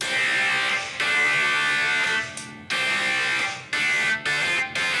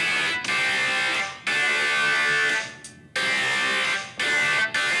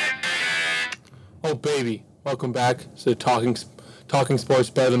Maybe. Welcome back to Talking Sports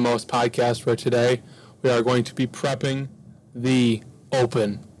Better Than Most podcast, where today we are going to be prepping the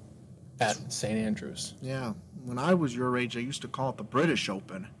Open at St. Andrews. Yeah. When I was your age, I used to call it the British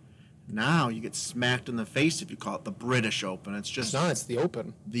Open. Now you get smacked in the face if you call it the British Open. It's just It's the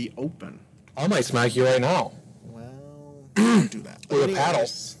Open. The Open. I might smack you right now. Well, don't do that. With a paddle.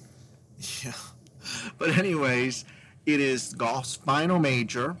 Yeah. But anyways, it is golf's final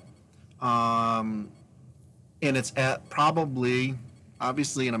major. And it's at probably,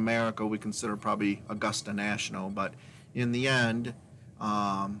 obviously in America, we consider probably Augusta National, but in the end,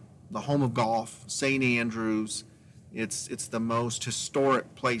 the home of golf, St. Andrews, it's the most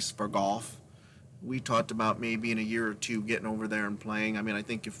historic place for golf. We talked about maybe in a year or two getting over there and playing. I mean, I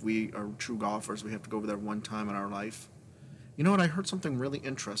think if we are true golfers, we have to go over there one time in our life. You know what? I heard something really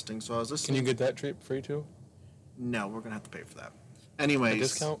interesting, so I was listening. Can you get that trip free too? No, we're gonna have to pay for that. Anyways, A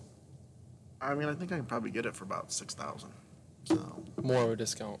discount? I mean, I think I can probably get it for about $6,000. So More of a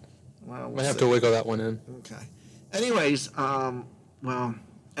discount. well, Might have to wiggle that one in. Okay. Anyways, I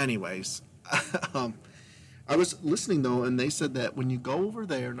was listening though, and they said that when you go over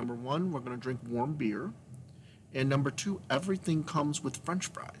there, number one, we're gonna drink warm beer, and number two, everything comes with French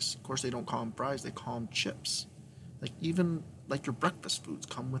fries. Of course, they don't call them fries; they call them chips. Even your breakfast foods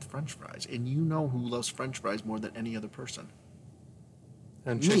come with French fries, and you know who loves French fries more than any other person.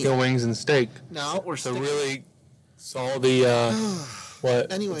 And chicken wings and steak. No, we're So really, it's all the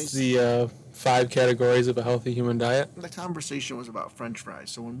what? Anyways. The 5 categories of a healthy human diet. The conversation was about French fries.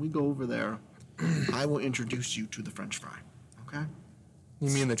 So when we go over there, I will introduce you to the French fry. Okay?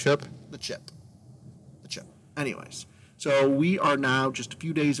 You mean the chip? The chip. Anyways, so we are now just a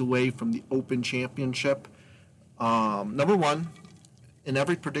few days away from the Open Championship. Number one, in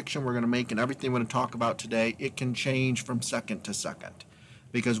every prediction we're going to make and everything we're going to talk about today, it can change from second to second.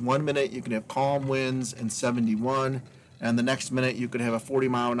 Because 1 minute you can have calm winds and 71, and the next minute you could have a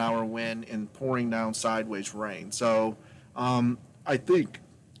 40-mile-an-hour wind and pouring down sideways rain. So I think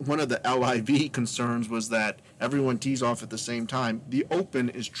one of the LIV concerns was that everyone tees off at the same time. The Open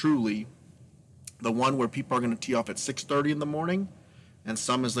is truly the one where people are going to tee off at 6:30 in the morning and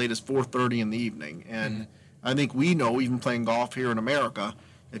some as late as 4:30 in the evening. And I think we know, even playing golf here in America,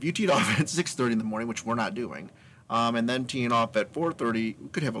 if you teed off at 6:30 in the morning, which we're not doing, and then teeing off at 4:30, we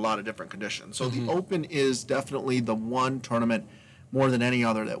could have a lot of different conditions. So the Open is definitely the one tournament more than any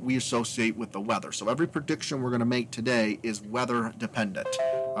other that we associate with the weather. So every prediction we're going to make today is weather dependent.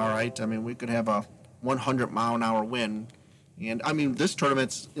 All right? I mean, we could have a 100-mile-an-hour wind. And, I mean, this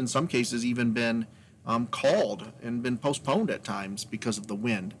tournament's in some cases even been called and been postponed at times because of the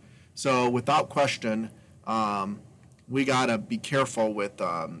wind. So without question, we got to be careful with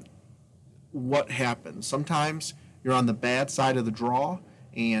what happens. Sometimes you're on the bad side of the draw,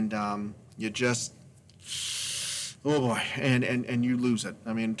 and you just, oh boy, and you lose it.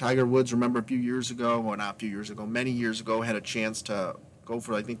 I mean, Tiger Woods, remember a few years ago, well, not a few years ago, many years ago, had a chance to go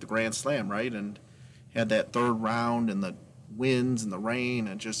for, I think, the Grand Slam, right? And had that third round and the winds and the rain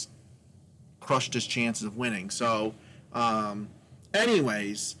and just crushed his chances of winning. So,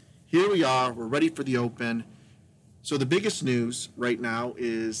 anyways, here we are. We're ready for the Open. So the biggest news right now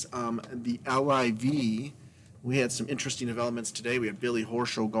is the LIV. We had some interesting developments today. We had Billy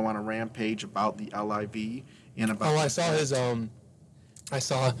Horschel go on a rampage about the LIV and about. Oh, I saw his. I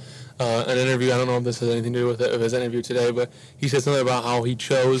saw an interview. I don't know if this has anything to do with his interview today, but he said something about how he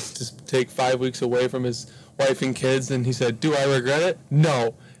chose to take 5 weeks away from his wife and kids, and he said, "Do I regret it?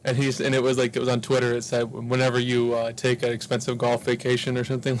 No." And it was on Twitter. It said, "Whenever you take an expensive golf vacation or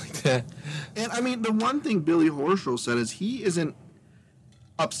something like that." And I mean, the one thing Billy Horschel said is he isn't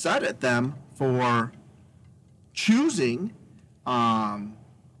upset at them for choosing, to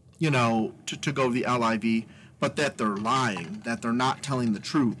go to the LIV, but that they're lying, that they're not telling the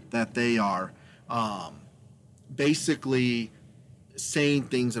truth, that they are basically saying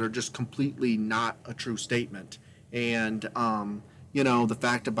things that are just completely not a true statement. And the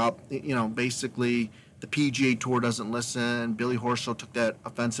fact about, basically the PGA Tour doesn't listen. Billy Horschel took that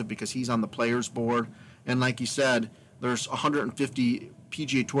offensive because he's on the players board. And like you said, there's 150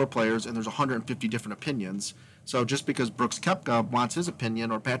 PGA Tour players and there's 150 different opinions. So just because Brooks Koepka wants his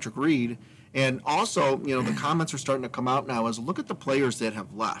opinion, or Patrick Reed, and also, the comments are starting to come out now is look at the players that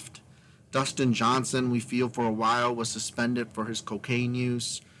have left. Dustin Johnson, we feel for a while, was suspended for his cocaine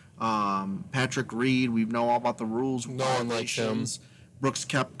use. Patrick Reed, we know all about the rules. No one likes him. Brooks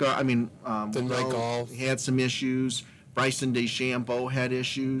Koepka, didn't like golf. He had some issues. Bryson DeChambeau had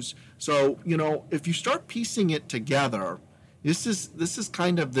issues. So, if you start piecing it together, this is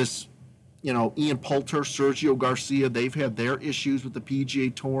kind of this Ian Poulter, Sergio Garcia, they've had their issues with the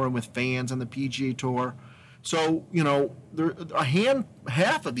PGA Tour and with fans on the PGA Tour. So,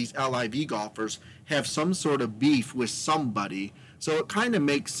 half of these LIV golfers have some sort of beef with somebody. So it kind of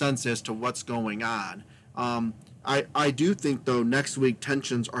makes sense as to what's going on. I do think, though, next week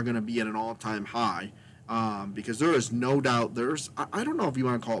tensions are going to be at an all-time high because there is no doubt I don't know if you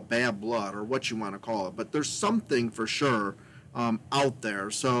want to call it bad blood or what you want to call it, but there's something for sure out there.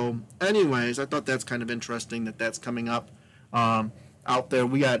 So anyways, I thought that's kind of interesting that's coming up out there.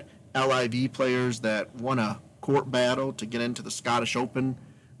 We got LIV players that won a court battle to get into the Scottish Open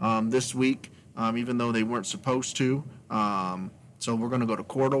this week, even though they weren't supposed to. So we're going to go to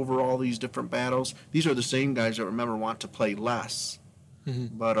court over all these different battles. These are the same guys that, remember, want to play less,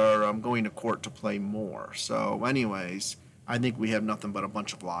 but are going to court to play more. So anyways, I think we have nothing but a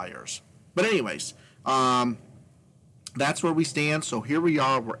bunch of liars. But anyways, that's where we stand. So here we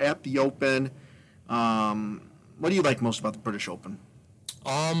are. We're at the Open. What do you like most about the British Open?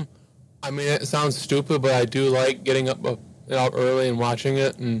 I mean, it sounds stupid, but I do like getting up out early and watching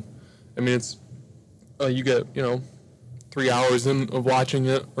it. And I mean, it's you get 3 hours of watching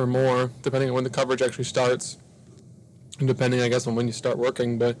it or more, depending on when the coverage actually starts, and depending, I guess, on when you start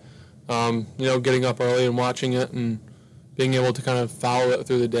working. But getting up early and watching it and being able to kind of follow it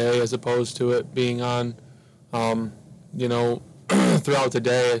through the day as opposed to it being on, throughout the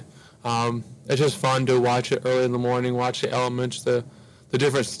day. It's just fun to watch it early in the morning, watch the elements, the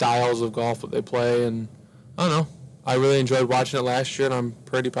different styles of golf that they play, and I don't know. I really enjoyed watching it last year, and I'm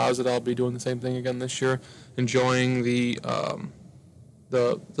pretty positive I'll be doing the same thing again this year, enjoying the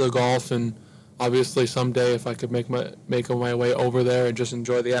golf, and obviously someday if I could make my way over there and just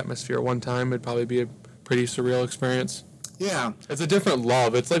enjoy the atmosphere one time, it'd probably be a pretty surreal experience. Yeah, it's a different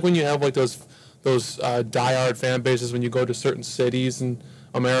love. It's like when you have like those diehard fan bases when you go to certain cities in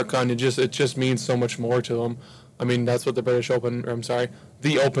America, and it just means so much more to them. I mean, that's what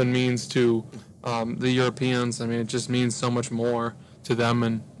the Open means to the Europeans. I mean, it just means so much more to them,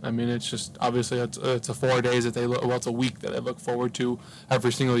 and I mean, it's just obviously it's a 4 days that it's a week that they look forward to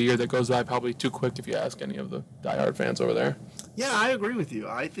every single year that goes by probably too quick if you ask any of the diehard fans over there. Yeah, I agree with you.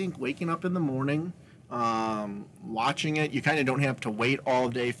 I think waking up in the morning, watching it, you kind of don't have to wait all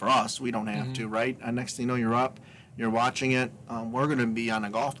day for us. We don't have to, right? And next thing you know, you're up, you're watching it. We're going to be on a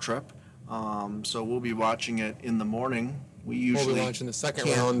golf trip, so we'll be watching it in the morning. We'll be watching the second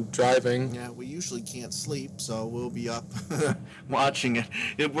round driving. Yeah, we usually can't sleep, so we'll be up watching it.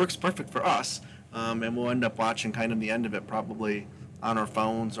 It works perfect for us, and we'll end up watching kind of the end of it probably on our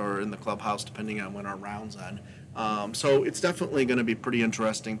phones or in the clubhouse, depending on when our round's on. So it's definitely going to be pretty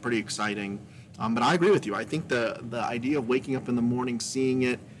interesting, pretty exciting. But I agree with you. I think the idea of waking up in the morning, seeing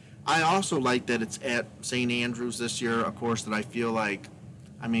it, I also like that it's at St. Andrews this year, a course that I feel like,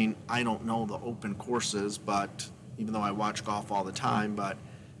 I mean, I don't know the Open courses, but even though I watch golf all the time, but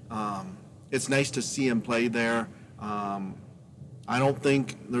it's nice to see him play there. I don't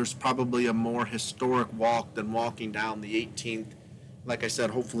think there's probably a more historic walk than walking down the 18th. Like I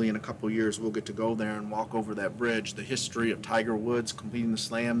said, hopefully in a couple of years we'll get to go there and walk over that bridge. The history of Tiger Woods completing the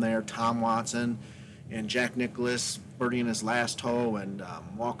Slam there, Tom Watson and Jack Nicklaus birdieing his last hole and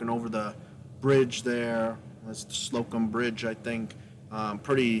walking over the bridge there. That's the Slocum Bridge, I think.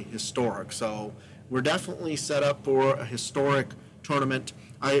 Pretty historic. So we're definitely set up for a historic tournament.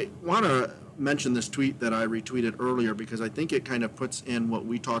 I want to mention this tweet that I retweeted earlier because I think it kind of puts in what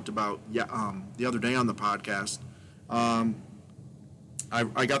we talked about the other day on the podcast.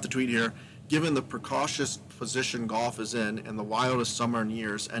 I got the tweet here. Given the precautious position golf is in and the wildest summer in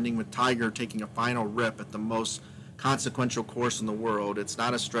years, ending with Tiger taking a final rip at the most consequential course in the world, it's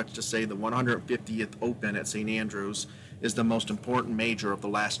not a stretch to say the 150th Open at St. Andrews is the most important major of the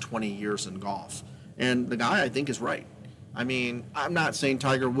last 20 years in golf. And the guy, I think, is right. I mean, I'm not saying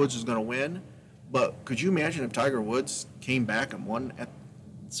Tiger Woods is going to win, but could you imagine if Tiger Woods came back and won at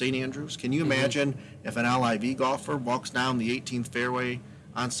St. Andrews? Can you imagine if an LIV golfer walks down the 18th fairway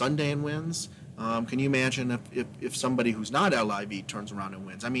on Sunday and wins? Can you imagine if somebody who's not LIV turns around and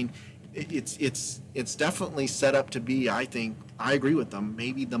wins? I mean, it's definitely set up to be, I think, I agree with them,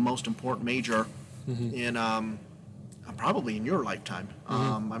 maybe the most important major in probably in your lifetime.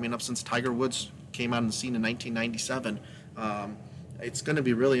 I mean, up since Tiger Woods came on the scene in 1997. It's going to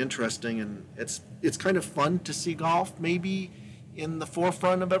be really interesting, and it's kind of fun to see golf maybe in the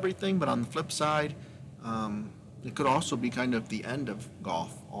forefront of everything, but on the flip side, it could also be kind of the end of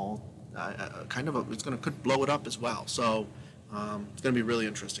golf. Could blow it up as well. So it's going to be really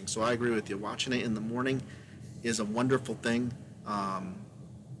interesting. So I agree with you. Watching it in the morning is a wonderful thing,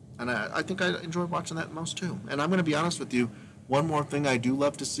 and I think I enjoy watching that most too. And I'm going to be honest with you. One more thing I do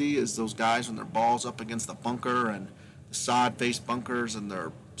love to see is those guys when their ball's up against the bunker and the sod-faced bunkers and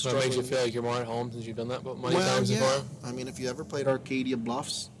they're So it makes you feel like you're more at home since you've done that many well, times yeah. before? I mean, if you ever played Arcadia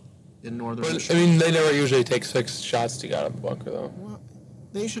Bluffs in northern But, I Michigan. mean, they never usually take 6 shots to get out of the bunker, though. Well,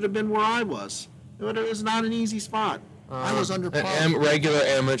 they should have been where I was. It was not an easy spot. I was under par. A regular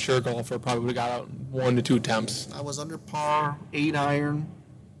amateur golfer probably would have got out 1 to 2 attempts. I was under par, 8 iron,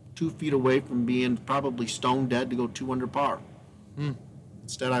 2 feet away from being probably stone dead to go 2 under par.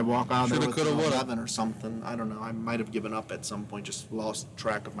 Instead, I walk out there Shoulda, with coulda, woulda. 11 or something. I don't know. I might have given up at some point, just lost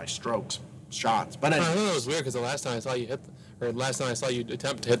track of my shots. But I anyway. thought it was weird because the last time I saw you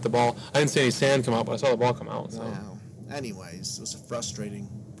attempt to hit the ball, I didn't see any sand come out, but I saw the ball come out. So. Well, anyways, it was a frustrating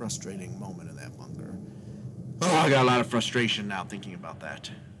moment in that bunker. Oh, I got a lot of frustration now thinking about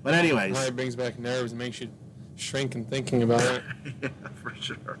that. But anyways. It brings back nerves and makes you shrink in thinking about it. Yeah, for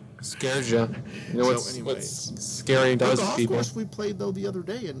sure. Scares you. You know So what's scary The does to golf people. course we played, though, the other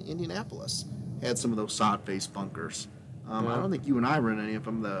day in Indianapolis had some of those sod-faced bunkers. I don't think you and I were in any of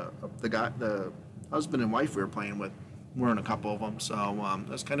them. The husband and wife we were playing with were in a couple of them, so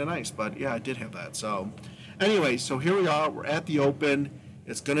that's kind of nice. But, yeah, I did have that. So, anyway, so here we are. We're at the Open.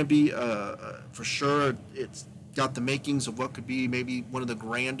 It's going to be, for sure, it's got the makings of what could be maybe one of the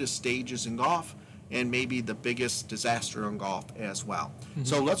grandest stages in golf and maybe the biggest disaster in golf as well.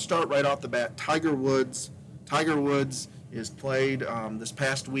 So let's start right off the bat. Tiger Woods. Tiger Woods is played this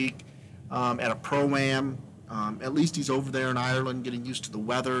past week at a Pro-Am. At least he's over there in Ireland getting used to the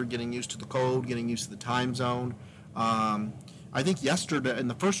weather, getting used to the cold, getting used to the time zone. I think yesterday, in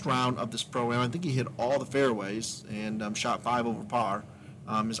the first round of this Pro-Am, I think he hit all the fairways and shot 5 over par.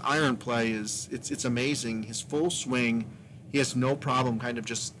 His iron play it's amazing. His full swing, he has no problem kind of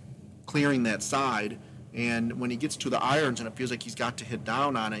just clearing that side. And when he gets to the irons and it feels like he's got to hit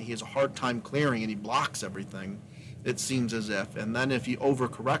down on it, he has a hard time clearing and he blocks everything, it seems as if. And then if he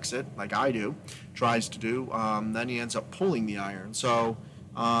overcorrects it, like I do, tries to do, then he ends up pulling the iron. So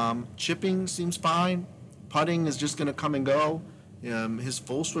chipping seems fine. Putting is just going to come and go. His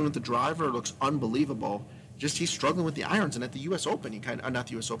full swing with the driver looks unbelievable. Just he's struggling with the irons, and at the U.S. Open, not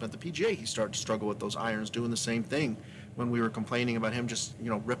the U.S. Open, at the PGA, he started to struggle with those irons, doing the same thing when we were complaining about him just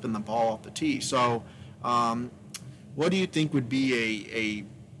ripping the ball off the tee. So, what do you think would be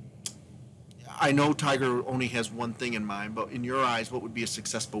I know Tiger only has one thing in mind, but in your eyes, what would be a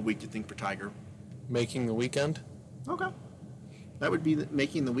successful week, you think, for Tiger? Making the weekend? Okay. That would be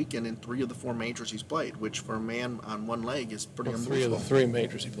making the weekend in 3 of the 4 majors he's played, which for a man on one leg is pretty Well, 3 unbelievable. of the 3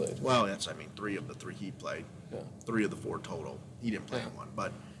 majors he played. Well, 3 of the 3 he played. Yeah. 3 of the 4 total. He didn't play Yeah. in one.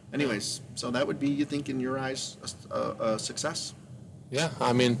 But anyways, so that would be, you think, in your eyes, a success? Yeah,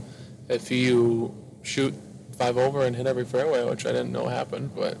 I mean, if you shoot 5 over and hit every fairway, which I didn't know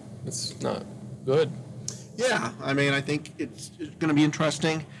happened, but it's not good. Yeah, I mean, I think it's going to be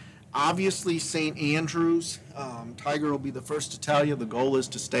interesting. Obviously, St. Andrews, Tiger will be the first to tell you the goal is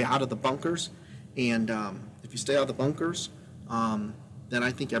to stay out of the bunkers. And if you stay out of the bunkers, then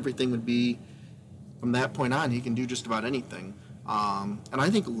I think everything would be, from that point on, he can do just about anything. And I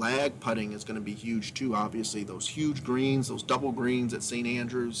think lag putting is going to be huge too, obviously. Those huge greens, those double greens at St.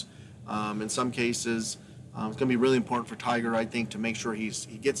 Andrews, in some cases, it's going to be really important for Tiger, I think, to make sure he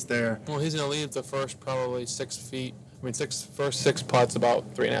gets there. Well, he's going to leave the first probably 6 feet. First 6 putts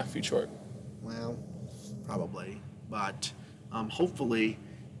about 3.5 feet short. Well, probably, but hopefully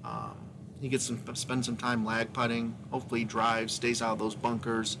he gets spend some time lag putting. Hopefully, he drives, stays out of those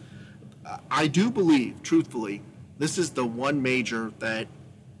bunkers. I do believe, truthfully, this is the one major that.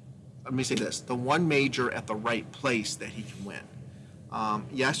 Let me say this: the one major at the right place that he can win.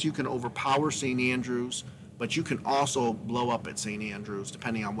 Yes, you can overpower St. Andrews, but you can also blow up at St. Andrews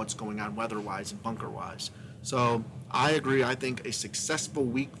depending on what's going on weather-wise and bunker-wise. So I agree. I think a successful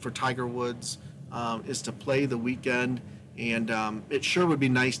week for Tiger Woods is to play the weekend, and it sure would be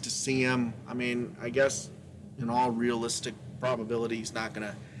nice to see him. I mean, I guess in all realistic probability, he's not going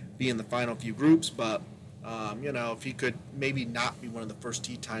to be in the final few groups, but if he could maybe not be one of the first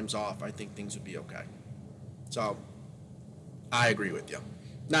tee times off, I think things would be okay. So I agree with you.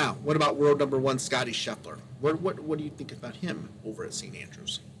 Now, what about world number 1, Scottie Scheffler? What do you think about him over at St.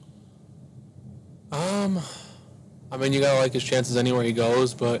 Andrews? I mean, you gotta like his chances anywhere he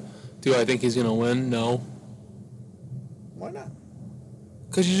goes, but do I think he's gonna win? No. Why not?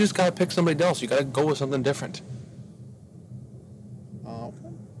 Because you just gotta pick somebody else. You gotta go with something different. Okay.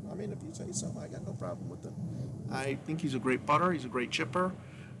 I mean, if you say so, I got no problem with it. I think he's a great putter. He's a great chipper.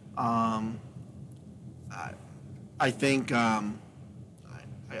 I think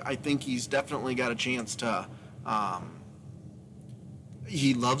he's definitely got a chance to.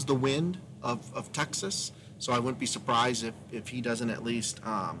 He loves the wind of Texas, So I wouldn't be surprised if he doesn't at least.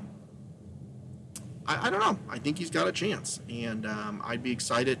 I don't know. I think he's got a chance, and I'd be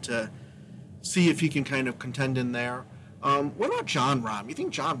excited to see if he can kind of contend in there. What about John Rahm? You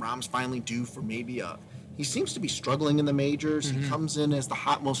think John Rahm's finally due for maybe a? He seems to be struggling in the majors. He comes in as the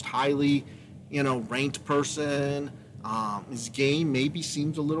most highly, ranked person. His game maybe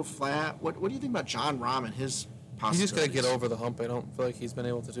seems a little flat. What do you think about John Rahm and his possibilities? He's just got to get over the hump. I don't feel like he's been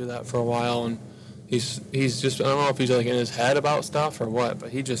able to do that for a while, and he's just, I don't know if he's like in his head about stuff or what, but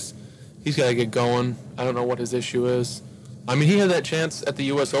he's got to get going. I don't know what his issue is. I mean, he had that chance at the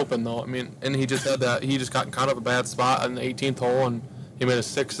U.S. Open, though. I mean, and he just had that. He just got kind of a bad spot on the 18th hole, and he made a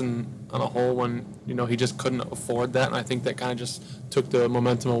 6 on a hole when, he just couldn't afford that. And I think that kind of just took the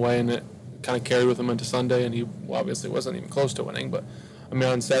momentum away, and it kind of carried with him into Sunday. And he obviously wasn't even close to winning. But, I mean,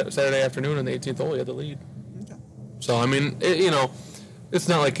 on Saturday afternoon on the 18th hole, he had the lead. Okay. So, I mean, it's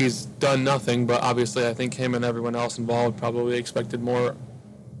not like he's done nothing, but obviously I think him and everyone else involved probably expected more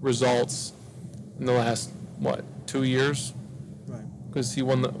results in the last, 2 years? Right. Because he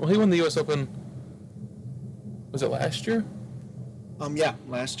won the U.S. Open, was it last year? Yeah,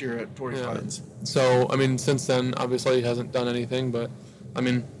 last year at Torrey Pines. So, I mean, since then, obviously he hasn't done anything, but, I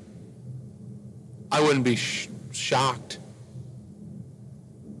mean, I wouldn't be shocked.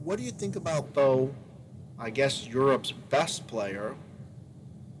 What do you think about, though, I guess Europe's best player,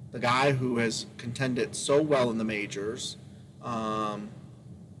 the guy who has contended so well in the majors,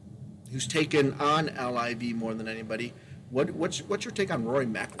 who's taken on LIV more than anybody? What's your take on Rory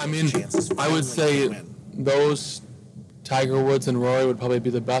McIlroy's I mean, chances? I would say those Tiger Woods and Rory would probably be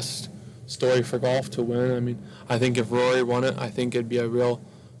the best story for golf to win. I mean, I think if Rory won it, I think it'd be a real,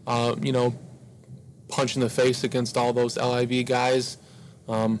 punch in the face against all those LIV guys.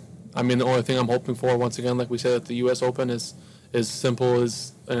 I mean, the only thing I'm hoping for, once again, like we said at the U.S. Open, is as simple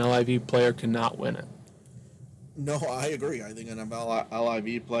as an LIV player cannot win it. No, I agree. I think an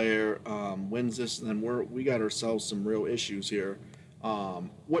LIV player wins this, and then we got ourselves some real issues here.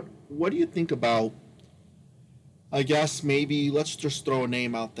 What do you think about? I guess maybe let's just throw a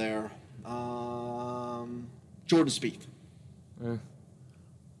name out there. Jordan Spieth. Yeah.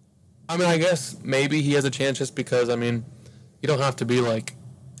 I mean, I guess maybe he has a chance just because, I mean, you don't have to be like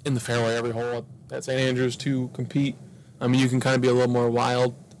in the fairway every hole at St. Andrews to compete. I mean, you can kind of be a little more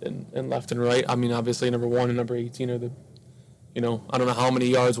wild and left and right. I mean, obviously number 1 and number 18 are the, I don't know how many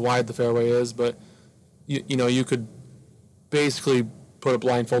yards wide the fairway is, but you could basically put a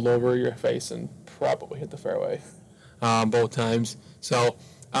blindfold over your face and probably hit the fairway both times. So,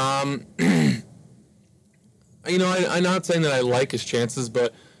 I'm not saying that I like his chances,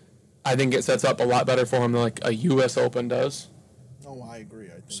 but I think it sets up a lot better for him than like a U.S. Open does. Oh, I agree.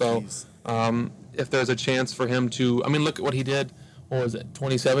 I think so. If there's a chance for him to, I mean, look at what he did. What was it,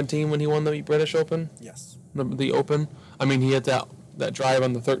 2017 when he won the British Open? Yes. The Open. I mean, he hit that drive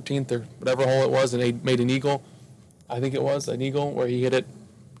on the 13th or whatever hole it was, and he made an eagle. I think it was an eagle where he hit it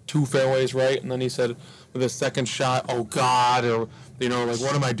 2 fairways right, and then he said with his second shot, "Oh God," or like,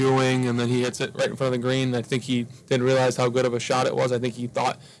 "What am I doing?" And then he hits it right in front of the green. I think he didn't realize how good of a shot it was. I think he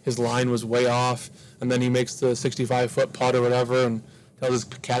thought his line was way off, and then he makes the 65-foot putt or whatever, and tells his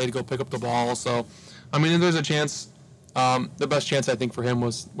caddy to go pick up the ball. So, I mean, there's a chance. The best chance I think for him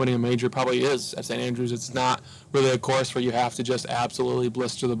was winning a major probably is at St. Andrews. It's not really a course where you have to just absolutely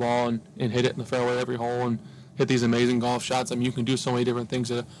blister the ball and hit it in the fairway every hole and hit these amazing golf shots. I mean, you can do so many different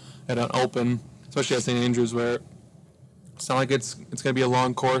things at an Open, especially at St. Andrews, where it's not like it's going to be a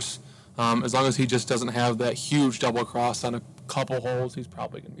long course. As long as he just doesn't have that huge double cross on a couple holes, he's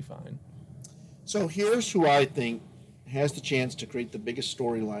probably going to be fine. So here's who I think has the chance to create the biggest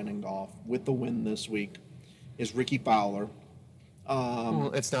storyline in golf with the win this week is Ricky Fowler.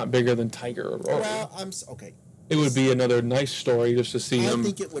 Well, it's not bigger than Tiger or Rory. Well, okay. It would be another nice story just to see him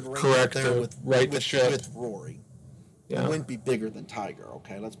think it would rank correct up there the ship. With Rory. Yeah. It wouldn't be bigger than Tiger,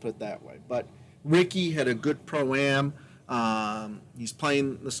 okay? Let's put it that way. But Ricky had a good Pro-Am. He's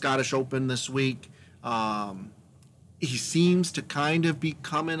playing the Scottish Open this week. He seems to kind of be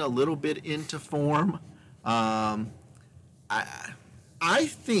coming a little bit into form. I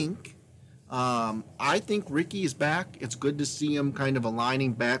think Ricky is back. It's good to see him kind of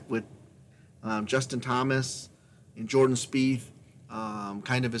aligning back with Justin Thomas and Jordan Spieth,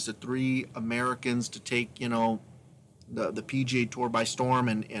 kind of as the 3 Americans to take, the PGA Tour by storm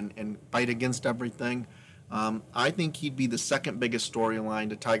and fight against everything. I think he'd be the second biggest storyline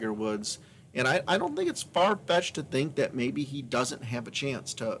to Tiger Woods. And I don't think it's far-fetched to think that maybe he doesn't have a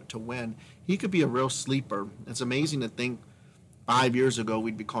chance to win. He could be a real sleeper. It's amazing to think 5 years ago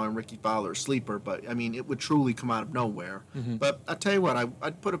we'd be calling Ricky Fowler a sleeper, but, I mean, it would truly come out of nowhere. Mm-hmm. But I'll tell you what,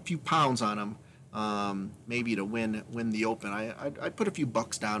 I'd put a few pounds on him maybe to win the Open. I'd put a few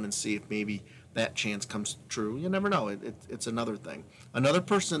bucks down and see if maybe that chance comes true. You never know. It's another thing. Another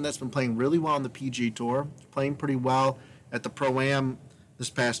person that's been playing really well on the PG Tour, playing pretty well at the Pro-Am this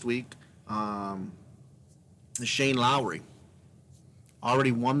past week, is Shane Lowry.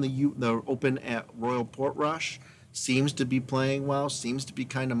 Already won the Open at Royal Portrush. Seems to be playing well. Seems to be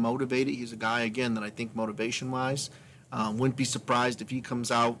kind of motivated. He's a guy, again, that I think motivation-wise, wouldn't be surprised if he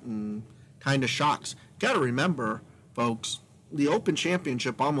comes out and kind of shocks. Got to remember, folks, the Open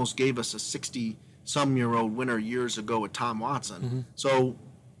Championship almost gave us a 60-some-year-old winner years ago with Tom Watson. Mm-hmm. So,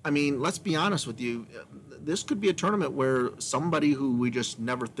 I mean, let's be honest with you. This could be a tournament where somebody who we just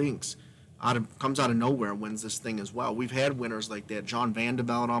never thinks comes out of nowhere and wins this thing as well. We've had winners like that. John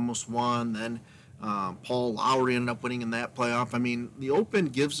Vandeveld almost won. Then Paul Lowry ended up winning in that playoff. I mean, the Open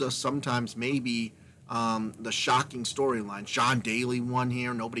gives us sometimes maybe the shocking storylines. John Daly won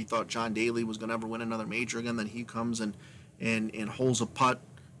here. Nobody thought John Daly was going to ever win another major again. Then he comes and holds a putt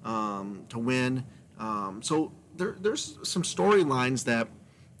to win. So there's some storylines that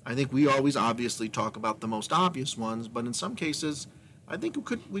I think we always obviously talk about the most obvious ones, but in some cases, I think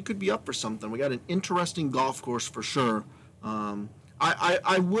we could be up for something. We got an interesting golf course for sure.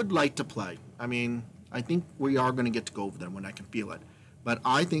 I would like to play. I mean, I think we are going to get to go over there when I can feel it. But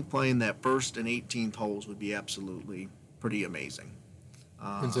I think playing that first and 18th holes would be absolutely pretty amazing.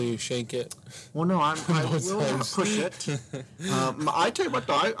 Until you shake it. Well, no, I will not push it. I tell you what,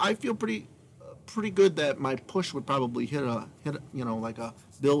 though, I feel pretty good that my push would probably hit like a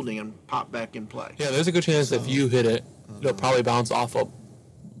building and pop back in play. Yeah, there's a good chance if you hit it, it'll probably bounce off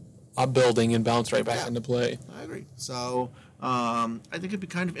a building and bounce right back into play. I agree. So I think it'd be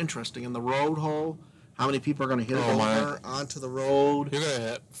kind of interesting. In the road hole, how many people are going to hit it over onto the road? You're going to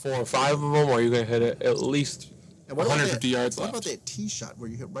hit 4 or 5 of them, or you're going to hit it at least 150 yards left. What about that tee shot where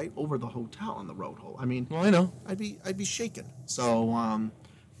you hit right over the hotel on the road hole? I mean, well, I know. I'd be shaken. So,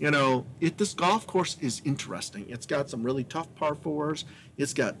 this golf course is interesting. It's got some really tough par fours.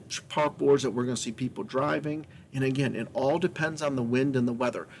 It's got par fours that we're going to see people driving. And again, it all depends on the wind and the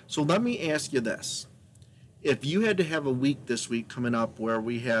weather. So let me ask you this. If you had to have a week this week coming up where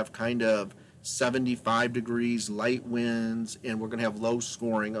we have kind of 75 degrees, light winds, and we're going to have low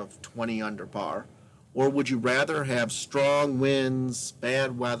scoring of 20 under par, or would you rather have strong winds,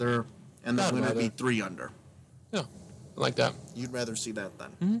 bad weather, and the winner be 3 under? Yeah, I like that. You'd rather see that then?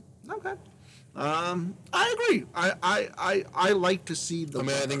 Mm-hmm. Okay. I agree. I like to see the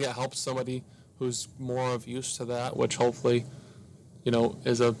weather. I think it helps somebody who's more of used to that, which hopefully,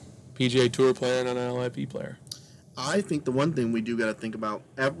 is a PGA Tour player and an LIP player. I think the one thing we do got to think about,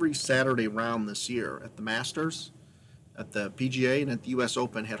 every Saturday round this year at the Masters, at the PGA, and at the U.S.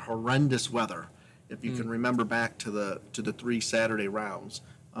 Open had horrendous weather. If you can remember back to the 3 Saturday rounds,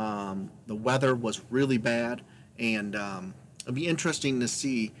 the weather was really bad, and it'd be interesting to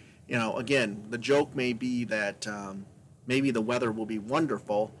see. Again, the joke may be that maybe the weather will be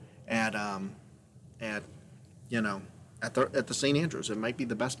wonderful at the St. Andrews. It might be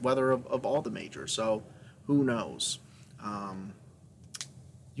the best weather of all the majors. So who knows?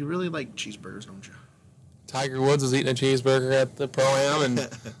 You really like cheeseburgers, don't you? Tiger Woods is eating a cheeseburger at the Pro-Am, and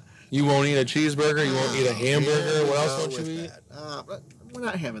you won't eat a cheeseburger. You won't eat a hamburger. What else won't you eat? But we're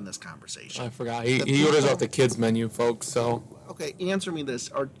not having this conversation. I forgot. He orders off the kids' menu, folks. So okay, answer me this: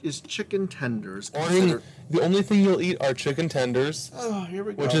 is chicken tenders the only thing you'll eat are chicken tenders? Oh, here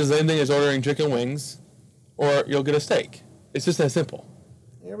we go. Which is the same thing as ordering chicken wings, or you'll get a steak. It's just that simple.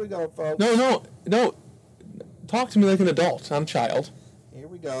 Here we go, folks. No. Talk to me like an adult, not a child. Here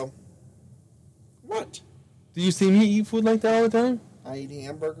we go. What? Do you see me eat food like that all the time? I eat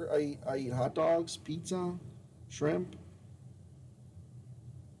hamburger. I eat hot dogs, pizza, shrimp,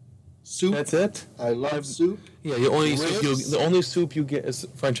 soup. That's it. I love soup. Yeah, the only soup you get is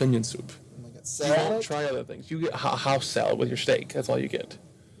French onion soup. Oh my God, salad. You won't try other things. You get house salad with your steak. That's all you get.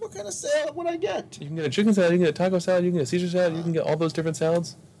 What kind of salad would I get? You can get a chicken salad. You can get a taco salad. You can get a Caesar salad. You can get all those different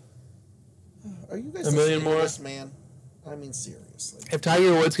salads. Are you guys a million more? Man? I mean, seriously. If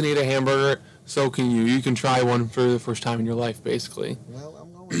Tiger Woods can eat a hamburger, so can you. You can try one for the first time in your life, basically. Well,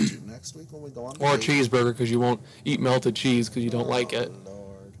 I'm going to next week when we go on vacation. Or a cheeseburger, because you won't eat melted cheese because you don't like it.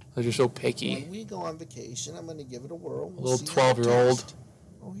 Lord. Because you're so picky. When we go on vacation, I'm going to give it a whirl. A little 12-year-old.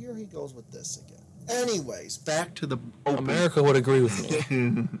 Oh, here he goes with this again. Anyways, back to the Open. America would agree with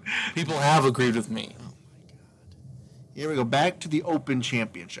me. People have agreed with me. Oh, my God. Here we go. Back to the Open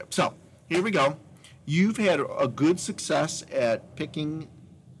Championship. So, here we go. You've had a good success at picking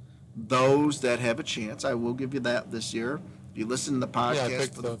those that have a chance. I will give you that this year. You listen to the Yeah, I podcast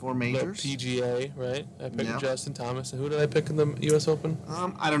picked for the four majors. The PGA, right? I picked Yeah. Justin Thomas. And who did I pick in the U.S. Open?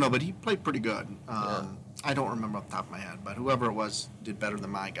 I don't know, but he played pretty good. Yeah. I don't remember off the top of my head, but whoever it was did better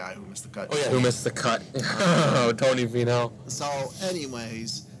than my guy who missed the cut. Oh, yeah, who missed the cut? Tony Finau. So,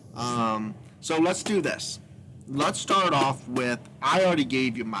 anyways, so let's do this. Let's start off with, I already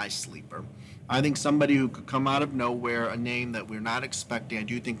gave you my sleeper. I think somebody who could come out of nowhere, a name that we're not expecting. I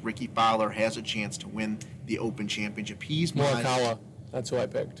do think Ricky Fowler has a chance to win the Open Championship. He's Morikawa. That's who I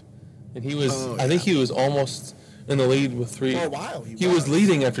picked. And he was, Oh, I think he was almost in the lead with 3. For a while, he was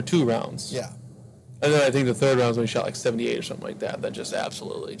leading after 2 rounds. Yeah. And then I think the 3rd round was when he shot like 78 or something like that. That just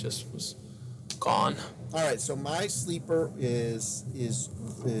absolutely just was gone. All right, so my sleeper is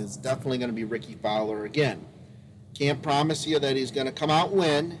definitely going to be Ricky Fowler again. Can't promise you that he's going to come out and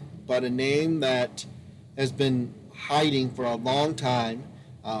win, but a name that has been hiding for a long time.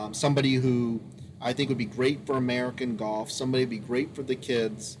 Somebody who I think would be great for American golf. Somebody would be great for the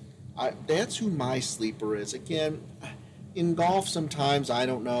kids. That's who my sleeper is. Again, in golf, sometimes I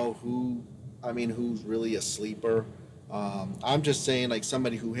don't know who's really a sleeper. I'm just saying, like,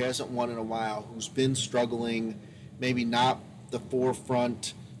 somebody who hasn't won in a while, who's been struggling, maybe not the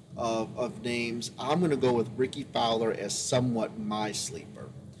forefront of names. I'm going to go with Ricky Fowler as somewhat my sleeper.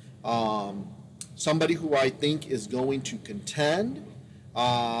 Somebody who I think is going to contend.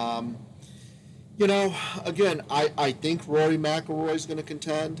 Again, I think Rory McIlroy is going to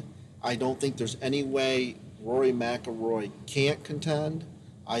contend. I don't think there's any way Rory McIlroy can't contend.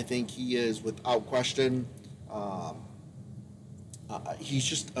 I think he is, without question, he's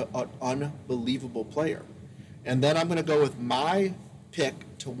just an unbelievable player. And then I'm going to go with my pick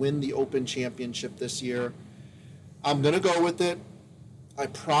to win the Open Championship this year. I'm going to go with it. I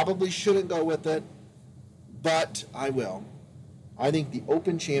probably shouldn't go with it, but I will. I think the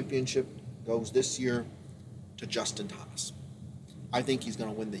Open Championship goes this year to Justin Thomas. I think he's going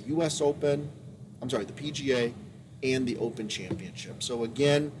to win the U.S. Open, the PGA, and the Open Championship. So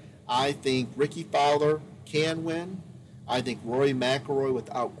again, I think Ricky Fowler can win. I think Rory McIlroy,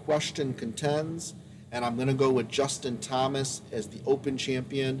 without question, contends. And I'm going to go with Justin Thomas as the Open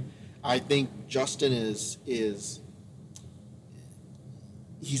champion. I think Justin is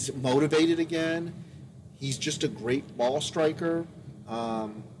he's motivated again. He's just a great ball striker.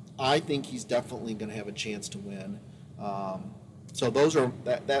 I think he's definitely going to have a chance to win. So those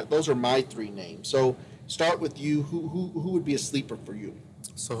are my 3 names. So start with you. Who would be a sleeper for you?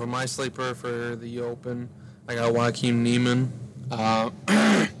 So for my sleeper for the Open, I got Joaquin Niemann.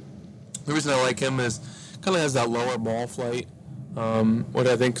 The reason I like him is kind of has that lower ball flight, what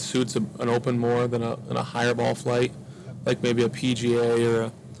I think suits an Open more than a higher ball flight, like maybe a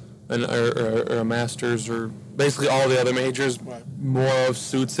PGA or a Masters or basically all the other majors. Right. More of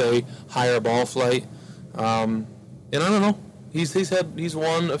suits a higher ball flight, and I don't know. He's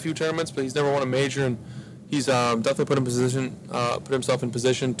won a few tournaments, but he's never won a major, and he's definitely put himself in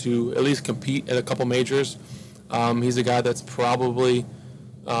position to at least compete at a couple majors. He's a guy that's probably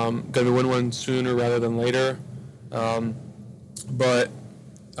going to win one sooner rather than later. But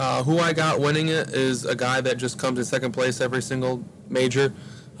who I got winning it is a guy that just comes in second place every single major.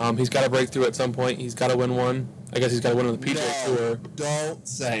 He's got to break through at some point. He's got to win one. I guess he's got to win on the PGA Tour. Don't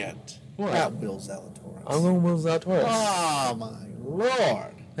say it. What? Not Will Zalatoris. I'm going Will Zalatoris. Oh, my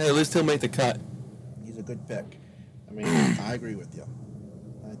Lord. Hey, at least he'll make the cut. He's a good pick. I mean, I agree with you.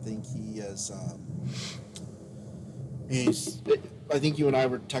 I think he is. I think you and I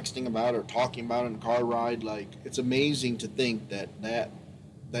were texting about or talking about in a car ride. Like, it's amazing to think that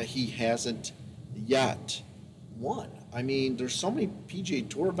he hasn't yet won. I mean, there's so many PGA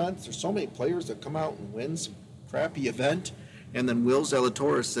Tour events. There's so many players that come out and win some crappy event, and then Will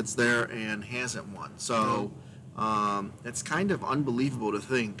Zalatoris sits there and hasn't won. So it's kind of unbelievable to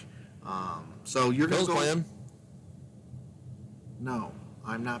think. So you're going to go. Playing? No,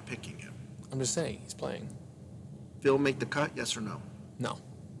 I'm not picking him. I'm just saying he's playing. Phil make the cut? Yes or no? No.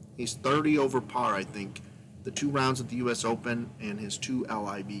 He's 30 over par, I think. The 2 rounds at the U.S. Open and his 2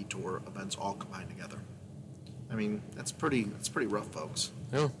 LIV Tour events all combined together. I mean, that's pretty rough, folks.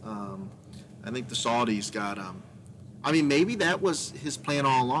 Yeah. I think the Saudis got. I mean, maybe that was his plan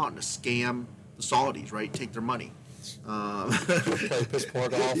all along, to scam the Saudis, right? Take their money. Play piss poor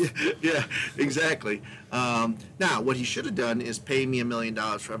golf. Yeah, exactly. Now, what he should have done is pay me $1 million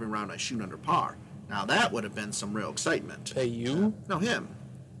for every round I shoot under par. Now, that would have been some real excitement. Pay you? No, him.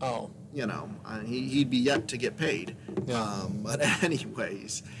 Oh. You know, he'd be yet to get paid. Yeah. But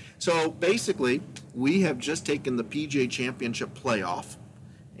anyways, so basically, we have just taken the PGA Championship playoff,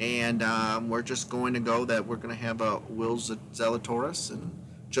 and we're just going to go that we're going to have a Will Zalatoris and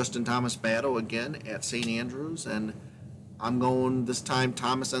Justin Thomas battle again at St. Andrews, and I'm going this time.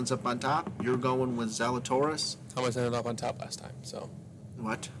 Thomas ends up on top. You're going with Zalatoris. Thomas ended up on top last time, so.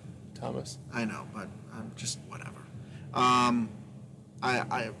 What? Thomas. I know, but I'm just whatever. I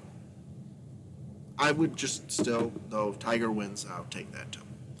would just still, though, if Tiger wins, I'll take that too.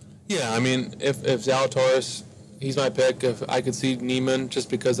 Yeah, I mean, if Zalatoris, he's my pick. If I could see Neiman, just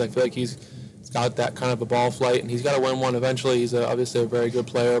because I feel like he's got that kind of a ball flight, and he's got to win one eventually. He's obviously a very good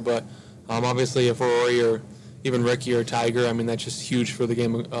player, but obviously if Rory or even Ricky or Tiger, I mean, that's just huge for the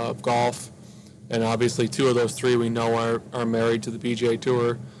game of golf. And obviously 2 of those 3 we know are married to the PGA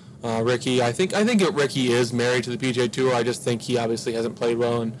Tour. Ricky, I think Ricky is married to the PGA Tour. I just think he obviously hasn't played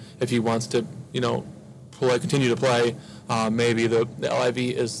well, and if he wants to, continue to play, maybe the LIV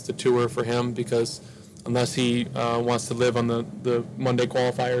is the tour for him, because unless he wants to live on the Monday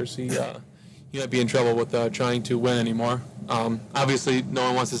qualifiers, he might be in trouble with trying to win anymore. Obviously, no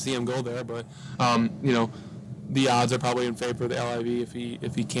one wants to see him go there, but the odds are probably in favor of the LIV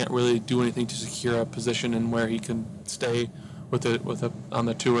if he can't really do anything to secure a position in where he can stay on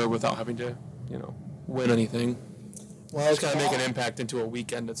the tour without having to win anything. Well, it's got to make an impact into a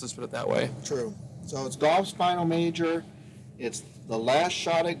weekend. Let's just put it that way. True. So it's golf's final major. It's the last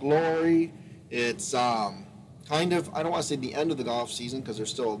shot at glory. It's kind of, I don't want to say the end of the golf season because there's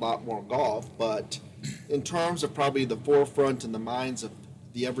still a lot more golf, but in terms of probably the forefront in the minds of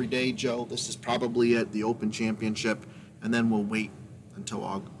the everyday Joe, this is probably it, the Open Championship, and then we'll wait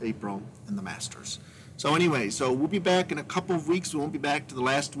until April and the Masters. So anyway, we'll be back in a couple of weeks. We won't be back to the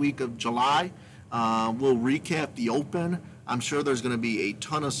last week of July. We'll recap the Open. I'm sure there's going to be a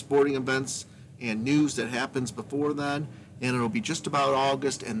ton of sporting events and news that happens before then, and it'll be just about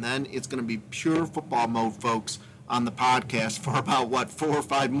August, and then it's going to be pure football mode, folks, on the podcast for about, 4 or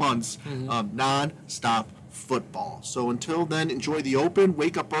 5 months of non-stop football. So until then, enjoy the Open,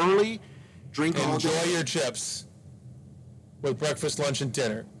 wake up early, drink all day. Enjoy your chips with breakfast, lunch, and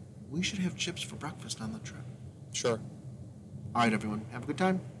dinner. We should have chips for breakfast on the trip. Sure. All right, everyone. Have a good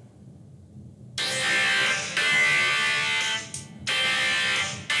time.